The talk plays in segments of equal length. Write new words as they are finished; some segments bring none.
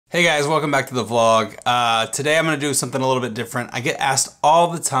Hey guys, welcome back to the vlog. Today I'm going to do something a little bit different. I get asked all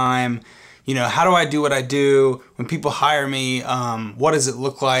the time, you know, how do I do what I do? When people hire me, what does it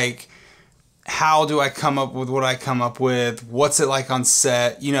look like? How do I come up with what I come up with? What's it like on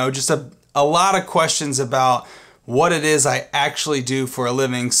set? You know, just a lot of questions about what it is I actually do for a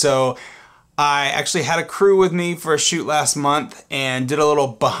living. So I actually had a crew with me for a shoot last month and did a little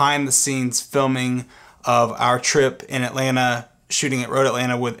behind the scenes filming of our trip in Atlanta, shooting at Road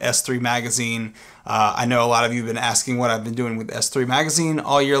Atlanta with S3 Magazine. I know a lot of you have been asking what I've been doing with S3 Magazine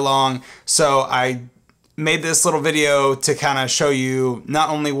all year long. So I made this little video to kind of show you not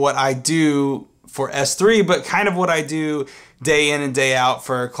only what I do for S3, but kind of what I do day in and day out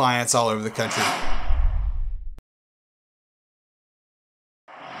for clients all over the country.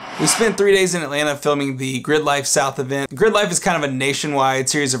 We spent 3 days in Atlanta filming the Grid Life South event. Grid Life is kind of a nationwide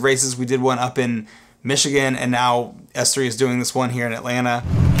series of races. We did one up in Michigan, and now S3 is doing this one here in Atlanta.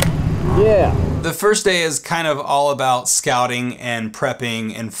 Yeah. The first day is kind of all about scouting and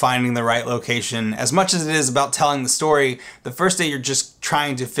prepping and finding the right location. As much as it is about telling the story, the first day you're just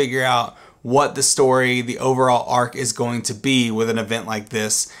trying to figure out what the story, the overall arc is going to be with an event like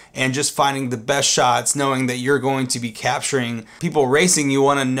this, and just finding the best shots, knowing that you're going to be capturing people racing. You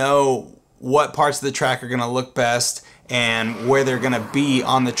want to know what parts of the track are going to look best and where they're going to be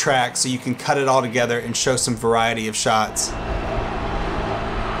on the track, so you can cut it all together and show some variety of shots.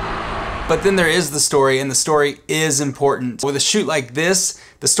 But then there is the story, and the story is important. With a shoot like this,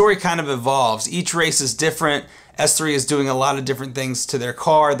 the story kind of evolves. Each race is different. S3 is doing a lot of different things to their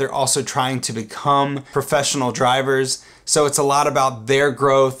car. They're also trying to become professional drivers. So it's a lot about their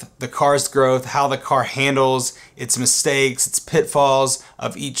growth, the car's growth, how the car handles its mistakes, its pitfalls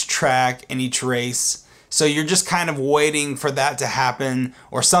of each track and each race. So you're just kind of waiting for that to happen,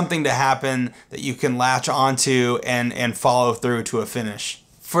 or something to happen that you can latch onto and follow through to a finish.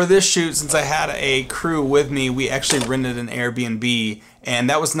 For this shoot, since I had a crew with me, we actually rented an Airbnb, and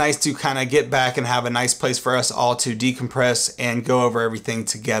that was nice to kind of get back and have a nice place for us all to decompress and go over everything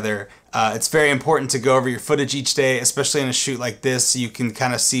together. It's very important to go over your footage each day, especially in a shoot like this, so you can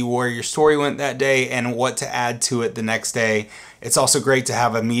kind of see where your story went that day and what to add to it the next day. It's also great to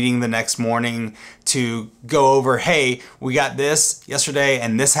have a meeting the next morning to go over, hey, we got this yesterday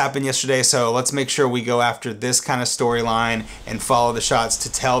and this happened yesterday, so let's make sure we go after this kind of storyline and follow the shots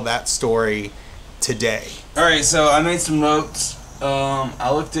to tell that story today. Alright, so I made some notes.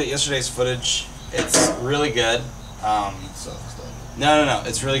 I looked at yesterday's footage. It's really good. No,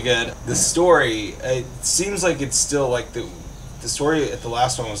 it's really good. The story, it seems like it's still like the story at the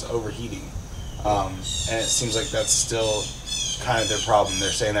last one was overheating. And it seems like that's still kind of their problem. They're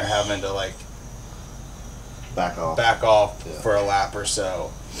saying they're having to like back off yeah, for a lap or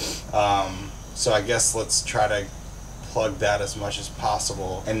so. So I guess let's try to plug that as much as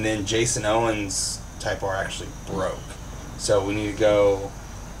possible. And then Jason Owens' Type R actually broke. So we need to go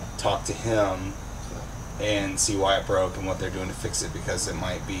talk to him and see why it broke and what they're doing to fix it, because it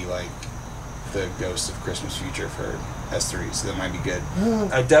might be like the ghost of Christmas future for S3, so that might be good.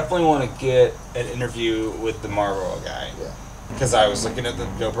 I definitely want to get an interview with the Marlboro guy. Yeah. Because I was looking at the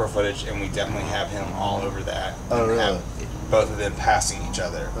GoPro footage, and we definitely have him all over that. Oh, really? Have both of them passing each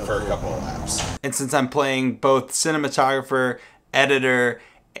other for a couple of laps. And since I'm playing both cinematographer, editor,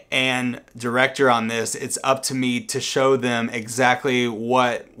 and director on this, it's up to me to show them exactly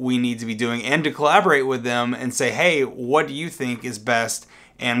what we need to be doing and to collaborate with them and say, hey, what do you think is best?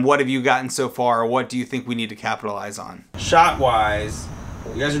 And what have you gotten so far? Or what do you think we need to capitalize on? Shot-wise,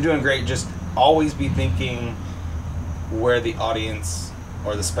 you guys are doing great. Just always be thinking where the audience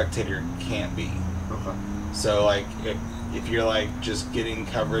or the spectator can't be. Okay. So like if you're like just getting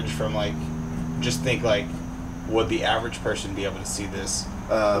coverage from like, just think like, would the average person be able to see this?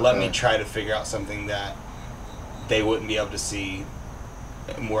 Let me try to figure out something that they wouldn't be able to see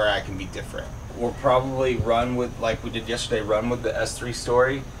and where I can be different. We'll probably run with, like we did yesterday, run with the S3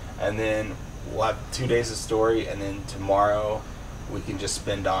 story, and then we'll have 2 days of story, and then tomorrow we can just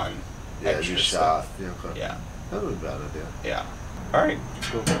spend on extra stuff. Yeah, okay. Yeah. That would be a bad idea. Yeah. All right.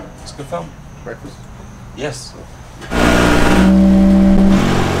 Cool. It's a good film. Breakfast? Yes.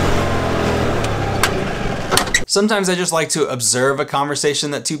 Sometimes I just like to observe a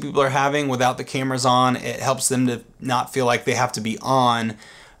conversation that two people are having without the cameras on. It helps them to not feel like they have to be on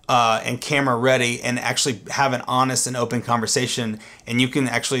and camera ready, and actually have an honest and open conversation. And you can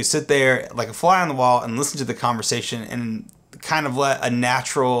actually sit there like a fly on the wall and listen to the conversation and kind of let a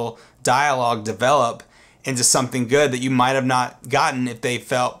natural dialogue develop into something good that you might have not gotten if they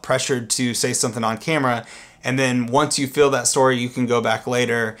felt pressured to say something on camera. And then once you feel that story, you can go back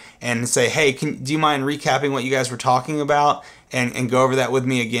later and say, hey, do you mind recapping what you guys were talking about? and go over that with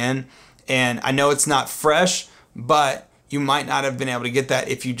me again. And I know it's not fresh, but you might not have been able to get that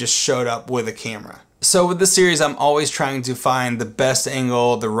if you just showed up with a camera. So with this series, I'm always trying to find the best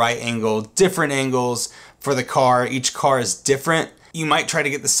angle, the right angle, different angles for the car. Each car is different. You might try to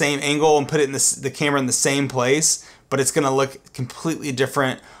get the same angle and put it in the camera in the same place, but it's gonna look completely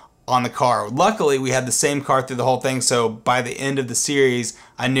different on the car. Luckily, we had the same car through the whole thing, so by the end of the series,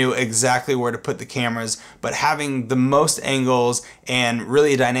 I knew exactly where to put the cameras. But having the most angles and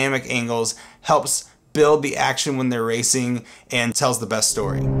really dynamic angles helps build the action when they're racing and tells the best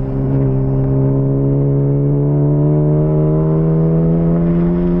story.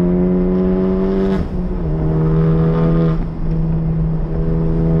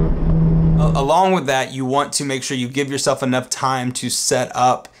 Along with that, you want to make sure you give yourself enough time to set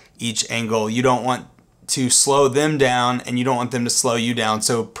up each angle. You don't want to slow them down and you don't want them to slow you down.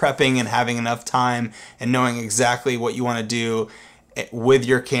 So prepping and having enough time and knowing exactly what you want to do with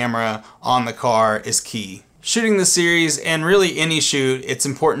your camera on the car is key. Shooting the series, and really any shoot, it's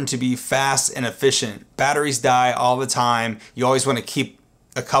important to be fast and efficient. Batteries die all the time. You always want to keep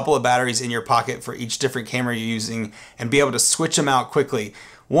a couple of batteries in your pocket for each different camera you're using and be able to switch them out quickly.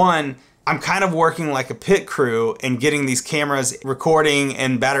 One, I'm kind of working like a pit crew and getting these cameras recording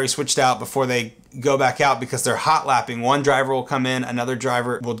and battery switched out before they go back out because they're hot lapping. One driver will come in, another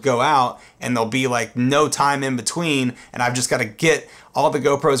driver will go out, and there'll be like no time in between, and I've just got to get all the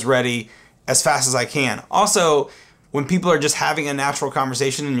GoPros ready as fast as I can. Also, when people are just having a natural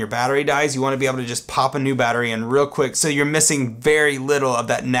conversation and your battery dies, you want to be able to just pop a new battery in real quick so you're missing very little of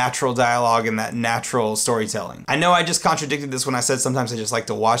that natural dialogue and that natural storytelling. I know I just contradicted this when I said sometimes I just like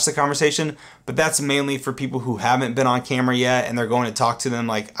to watch the conversation, but that's mainly for people who haven't been on camera yet and they're going to talk to them.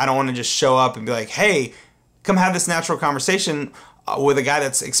 Like, I don't want to just show up and be like, hey, come have this natural conversation with a guy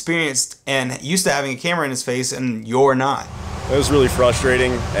that's experienced and used to having a camera in his face and you're not. It was really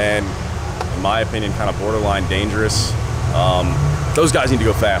frustrating and, in my opinion, kind of borderline dangerous. Those guys need to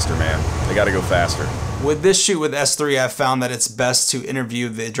go faster, man. They got to go faster. With this shoot with S3, I've found that it's best to interview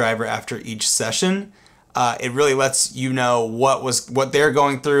the driver after each session. It really lets you know what they're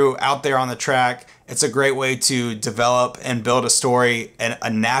going through out there on the track. It's a great way to develop and build a story, and a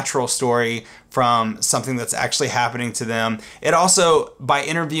natural story from something that's actually happening to them. It also, by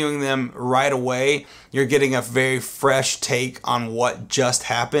interviewing them right away, you're getting a very fresh take on what just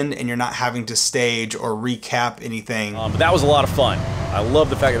happened and you're not having to stage or recap anything. But that was a lot of fun. I love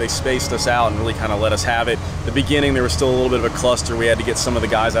the fact that they spaced us out and really kind of let us have it. The beginning, there was still a little bit of a cluster. We had to get some of the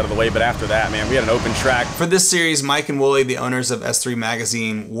guys out of the way, but after that, man, we had an open track. For this series, Mike and Wooly, the owners of S3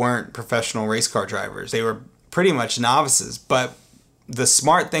 Magazine, weren't professional race car drivers. They were pretty much novices, but the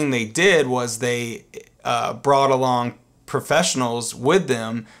smart thing they did was they brought along professionals with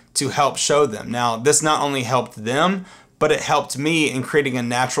them to help show them. Now, this not only helped them, but it helped me in creating a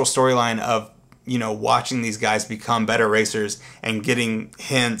natural storyline of, you know, watching these guys become better racers and getting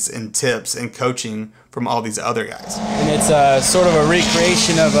hints and tips and coaching from all these other guys. And it's sort of a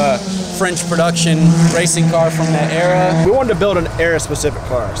recreation of a French production racing car from that era. We wanted to build an era-specific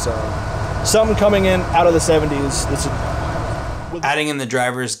car, so something coming in out of the 70s. Adding in the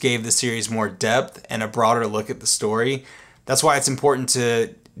drivers gave the series more depth and a broader look at the story. That's why it's important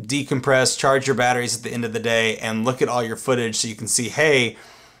to decompress, charge your batteries at the end of the day, and look at all your footage so you can see, hey,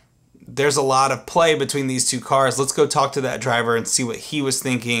 there's a lot of play between these two cars. Let's go talk to that driver and see what he was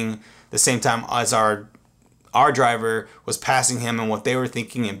thinking the same time as our driver was passing him and what they were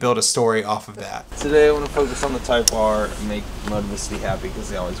thinking, and build a story off of that. Today I want to focus on the Type R and make Motivacity happy because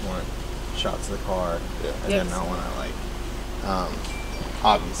they always want shots of the car. Yeah. And then I want to, like,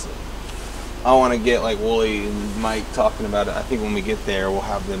 obviously, I want to get like Wooly and Mike talking about it. I think when we get there, we'll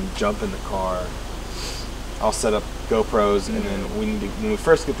have them jump in the car. I'll set up GoPros, and then when we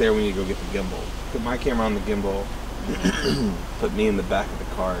first get there, we need to go get the gimbal. Put my camera on the gimbal, put me in the back of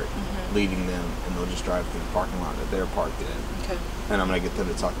the cart, leading them, and they'll just drive through the parking lot that they're parked in. Okay. And I'm gonna get them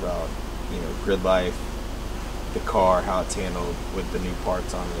to talk about, you know, grid life, the car, how it's handled with the new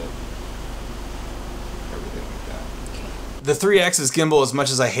parts on it, everything like that. The 3X's gimbal, as much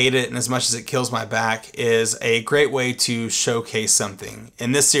as I hate it and as much as it kills my back, is a great way to showcase something.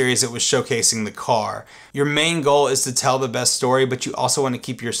 In this series, it was showcasing the car. Your main goal is to tell the best story, but you also want to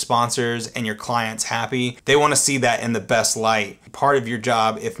keep your sponsors and your clients happy. They want to see that in the best light. Part of your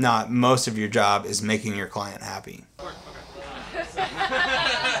job, if not most of your job, is making your client happy.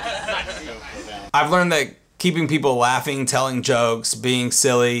 I've learned that keeping people laughing, telling jokes, being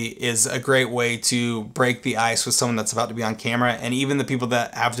silly is a great way to break the ice with someone that's about to be on camera. And even the people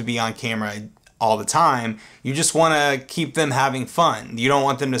that have to be on camera all the time, you just want to keep them having fun. You don't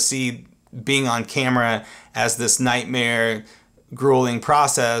want them to see being on camera as this nightmare grueling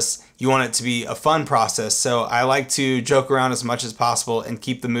process. You want it to be a fun process. So I like to joke around as much as possible and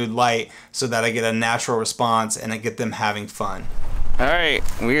keep the mood light so that I get a natural response and I get them having fun. All right,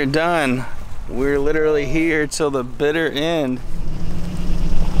 we're done. We're literally here till the bitter end.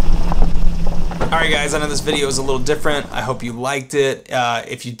 Alright guys, I know this video is a little different. I hope you liked it.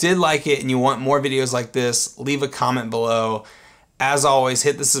 If you did like it and you want more videos like this, leave a comment below. As always,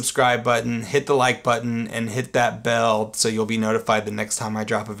 hit the subscribe button, hit the like button, and hit that bell so you'll be notified the next time I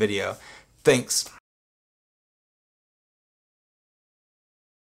drop a video. Thanks.